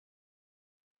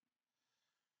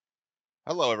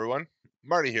Hello everyone,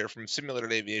 Marty here from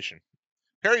Simulated Aviation.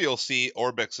 Here you'll see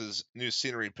Orbx's new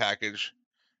scenery package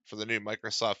for the new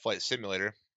Microsoft Flight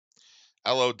Simulator,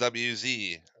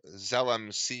 LOWZ Zell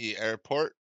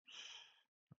Airport.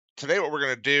 Today what we're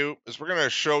going to do is we're going to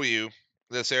show you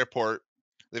this airport.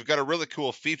 They've got a really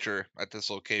cool feature at this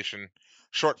location,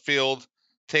 short field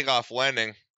takeoff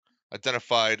landing,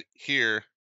 identified here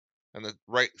in the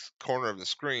right corner of the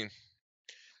screen.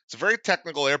 It's a very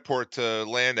technical airport to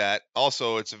land at.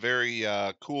 Also, it's a very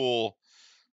cool,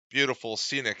 beautiful,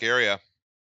 scenic area.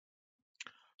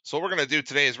 So what we're going to do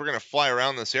today is we're going to fly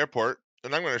around this airport,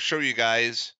 and I'm going to show you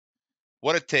guys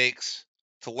what it takes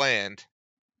to land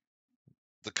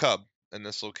the Cub in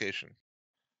this location.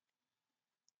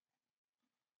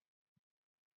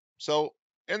 So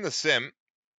in the sim,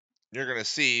 you're going to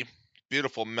see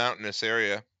beautiful mountainous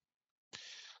area.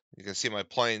 You can see my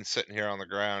plane sitting here on the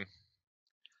ground.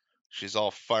 She's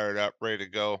all fired up, ready to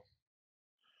go.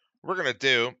 What we're going to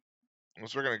do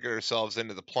is we're going to get ourselves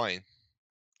into the plane.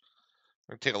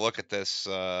 We're going to take a look at this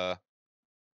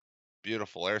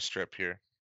beautiful airstrip here.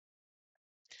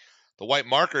 The white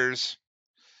markers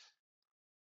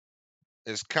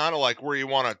is kind of like where you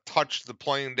want to touch the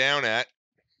plane down at.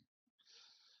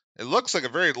 It looks like a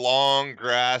very long,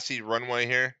 grassy runway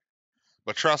here,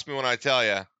 but trust me when I tell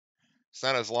you, it's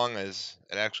not as long as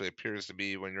it actually appears to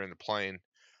be when you're in the plane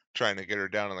trying to get her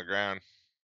down on the ground.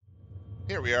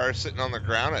 Here we are sitting on the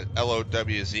ground at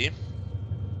LOWZ.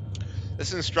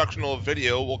 This instructional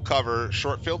video will cover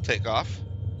short field takeoff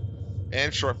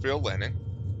and short field landing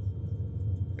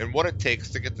and what it takes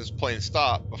to get this plane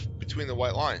stopped between the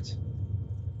white lines.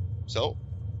 So,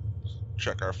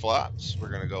 check our flaps. We're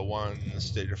going to go one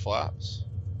stage of flaps.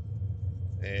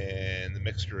 And the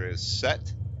mixture is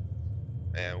set.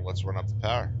 And let's run up the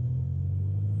power.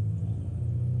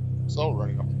 So,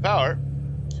 running up the power.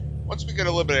 Once we get a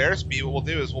little bit of airspeed, what we'll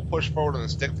do is we'll push forward on the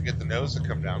stick to get the nose to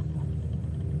come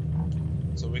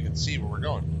down. So we can see where we're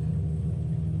going.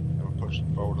 And we're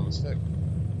pushing forward on the stick.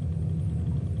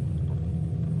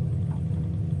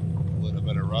 A little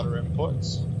bit of rudder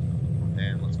inputs.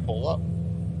 And let's pull up.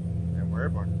 And we're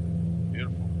airborne.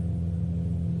 Beautiful.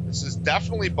 This is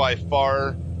definitely by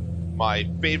far my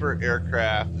favorite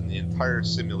aircraft in the entire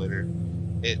simulator.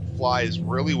 It flies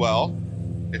really well.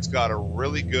 It's got a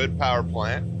really good power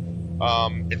plant.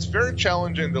 It's very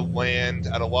challenging to land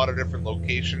at a lot of different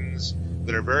locations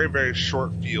that are very, very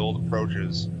short field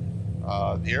approaches.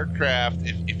 The aircraft,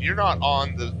 if you're not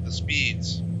on the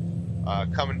speeds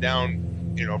coming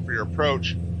down, for your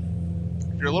approach,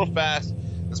 if you're a little fast,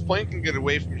 this plane can get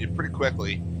away from you pretty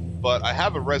quickly. But I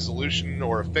have a resolution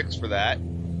or a fix for that.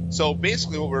 So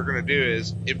basically what we're going to do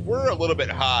is, if we're a little bit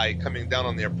high coming down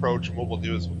on the approach, and what we'll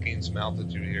do is we'll gain some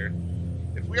altitude here.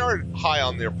 If we are high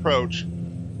on the approach,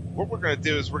 what we're going to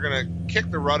do is we're going to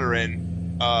kick the rudder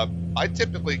in. I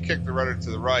typically kick the rudder to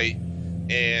the right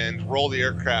and roll the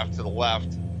aircraft to the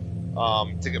left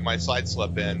to get my side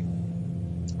slip in.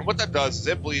 And what that does is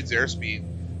it bleeds airspeed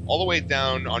all the way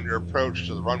down on your approach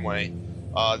to the runway.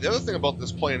 The other thing about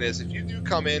this plane is if you do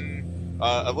come in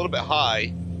a little bit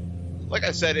high, like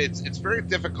I said, it's very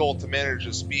difficult to manage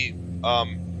the speed.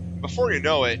 Before you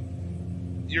know it,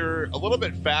 you're a little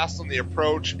bit fast on the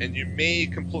approach and you may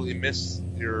completely miss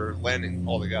your landing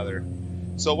altogether.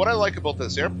 So what I like about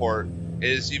this airport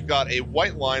is you've got a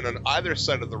white line on either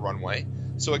side of the runway,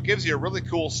 so it gives you a really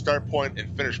cool start point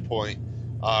and finish point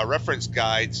reference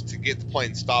guides to get the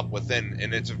plane stopped within,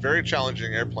 and it's a very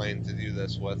challenging airplane to do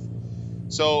this with.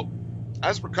 So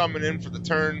as we're coming in for the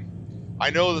turn, I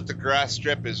know that the grass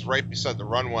strip is right beside the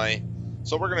runway,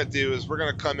 so what we're going to do is we're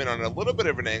going to come in on a little bit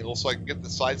of an angle so I can get the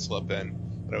side slip in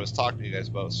that I was talking to you guys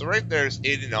about. So right there is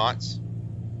 80 knots.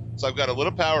 So I've got a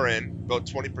little power in, about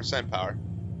 20% power.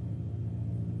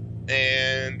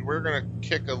 And we're going to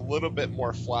kick a little bit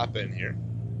more flap in here.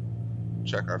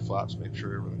 Check our flaps, make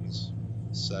sure everything's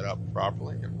set up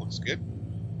properly. It looks good.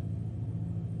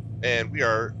 And we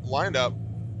are lined up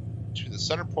to the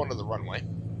center point of the runway.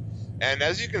 And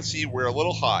as you can see, we're a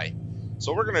little high.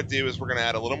 So what we're going to do is we're going to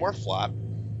add a little more flap.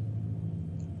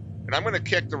 And I'm going to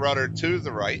kick the rudder to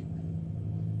the right.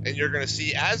 And you're going to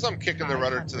see as I'm kicking the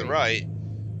rudder to the right,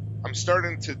 I'm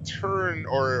starting to turn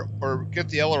or get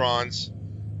the ailerons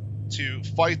to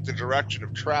fight the direction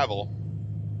of travel.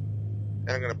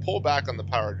 And I'm going to pull back on the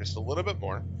power just a little bit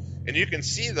more. And you can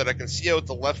see that I can see out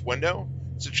the left window.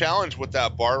 It's a challenge with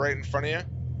that bar right in front of you.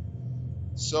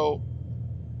 So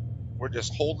we're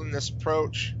just holding this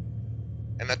approach.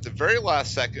 And at the very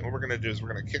last second, what we're going to do is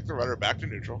we're going to kick the rudder back to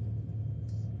neutral.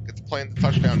 Get the plane to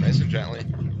touch down nice and gently.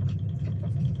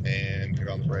 And get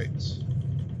on the brakes.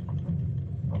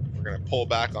 We're going to pull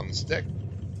back on the stick.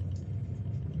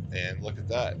 And look at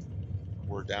that.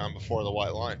 We're down before the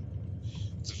white line.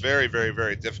 It's very, very,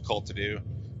 very difficult to do.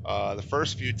 The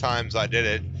first few times I did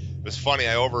it, it was funny.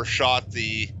 I overshot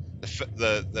the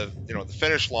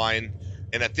finish line,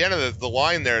 and at the end of the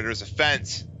line there's a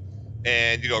fence,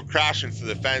 and you go crashing through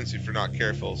the fence if you're not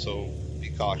careful. So be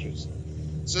cautious.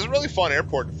 This is a really fun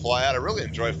airport to fly at. I really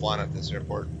enjoy flying at this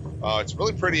airport. It's a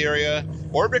really pretty area.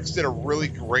 Orbx did a really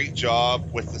great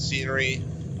job with the scenery.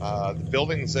 The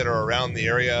buildings that are around the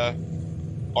area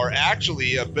are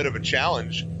actually a bit of a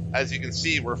challenge. As you can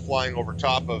see, we're flying over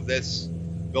top of this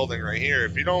building right here.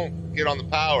 If you don't get on the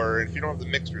power, and if you don't have the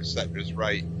mixture set just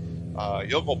right,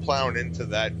 you'll go plowing into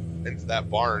that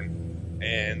barn,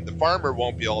 and the farmer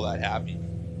won't be all that happy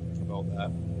about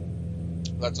that.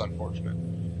 That's unfortunate.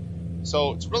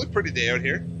 So it's a really pretty day out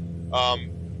here.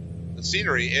 The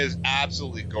scenery is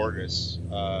absolutely gorgeous.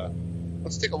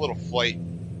 Let's take a little flight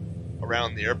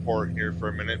around the airport here for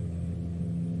a minute.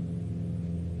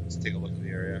 Let's take a look at the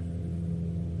area.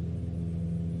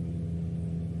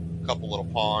 A couple little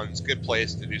ponds, good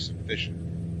place to do some fishing.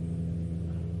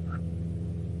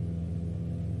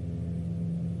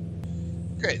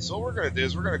 Okay, so what we're going to do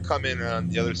is we're going to come in on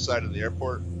the other side of the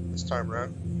airport this time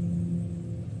around.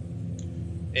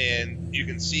 And you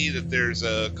can see that there's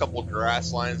a couple of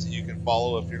grass lines that you can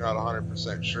follow if you're not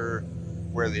 100% sure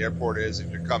where the airport is,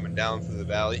 if you're coming down through the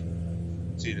valley.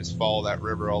 So you just follow that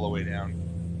river all the way down,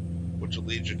 which will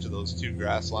lead you to those two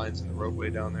grass lines in the roadway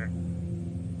down there.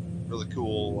 Really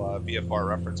cool VFR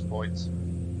reference points.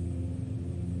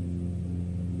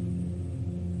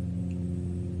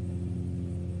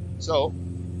 So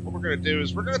what we're going to do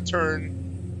is we're going to turn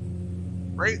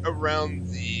right around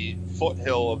the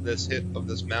foothill of this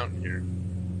mountain here.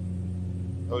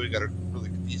 Oh, we got a really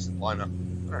decent lineup.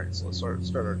 All right, so let's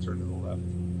start our turn to the left.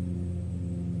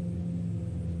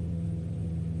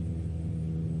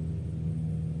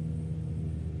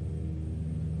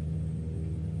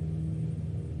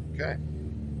 Okay,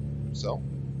 so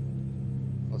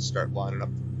let's start lining up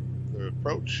the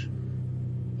approach.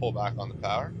 Pull back on the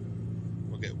power.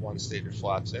 We'll get one stage of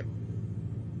flaps in.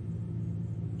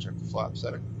 Check the flap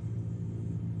setting.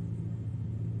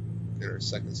 Get our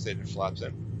second stage of flaps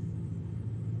in.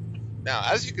 Now,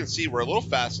 as you can see, we're a little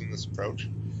fast in this approach.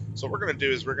 So what we're going to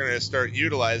do is we're going to start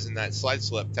utilizing that slide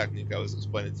slip technique I was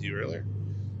explaining to you earlier.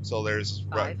 So there's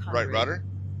right rudder.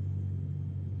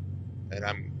 And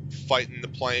I'm fighting the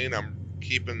plane. I'm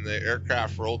keeping the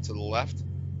aircraft rolled to the left.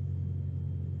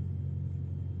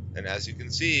 And as you can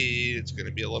see, it's going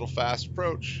to be a little fast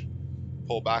approach.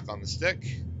 Pull back on the stick.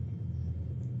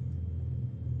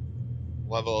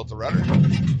 Level out the rudder.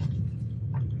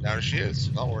 Down she is.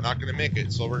 Well, we're not going to make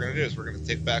it. So what we're going to do is we're going to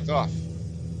take back off.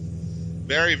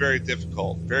 Very, very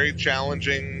difficult. Very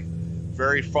challenging.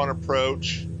 Very fun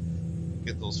approach.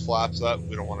 Get those flaps up.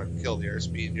 We don't want to kill the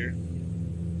airspeed here.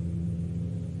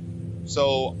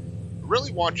 So I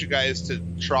really want you guys to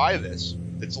try this.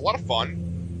 It's a lot of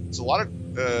fun. It's a lot of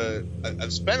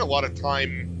I've spent a lot of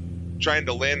time trying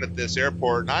to land at this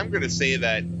airport, and I'm going to say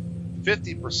that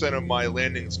 50% of my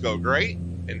landings go great,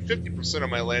 and 50% of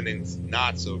my landings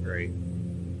not so great.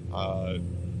 But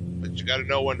you got to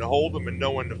know when to hold them and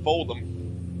know when to fold them.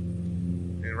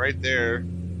 And right there,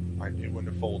 I knew when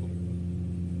to fold them.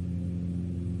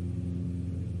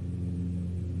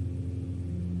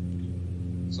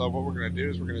 So what we're going to do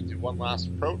is we're going to do one last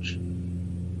approach.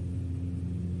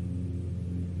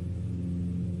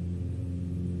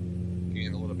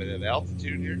 Gain a little bit of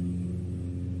altitude here.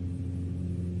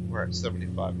 We're at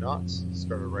 75 knots.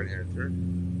 Start a right-hand turn.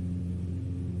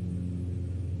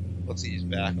 Let's ease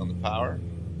back on the power.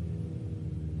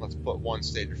 Let's put one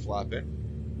stage of flap in.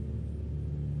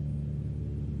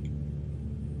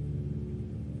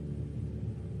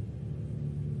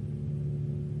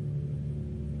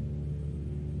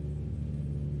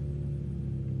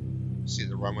 See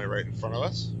the runway right in front of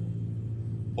us.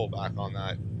 Pull back on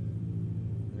that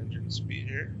engine speed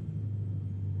here.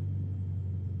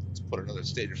 Let's put another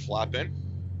stage of flap in.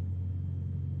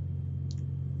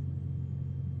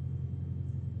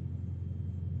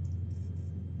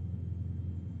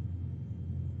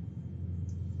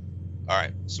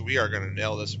 Alright, so we are going to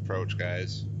nail this approach,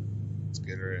 guys. Let's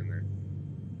get her in there.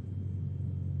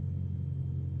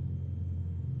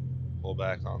 Pull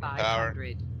back on the power.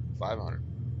 500.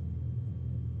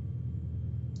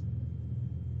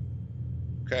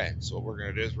 Okay, so what we're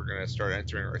going to do is we're going to start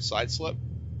entering our side slip.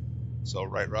 So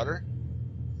right rudder,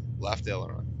 left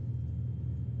aileron.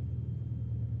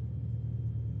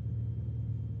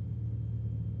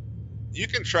 You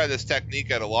can try this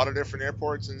technique at a lot of different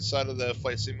airports inside of the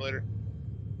flight simulator.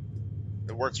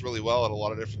 It works really well at a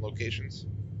lot of different locations.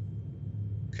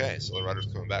 Okay. Okay, so the rudder's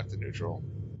coming back to neutral.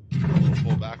 We'll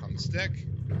pull back on the stick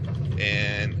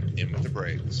and in with the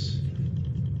brakes.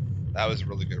 That was a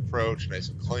really good approach, nice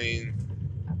and clean.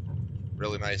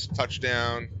 Really nice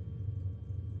touchdown.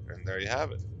 And there you have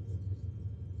it.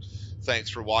 Thanks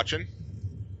for watching.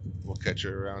 We'll catch you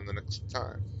around the next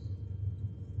time.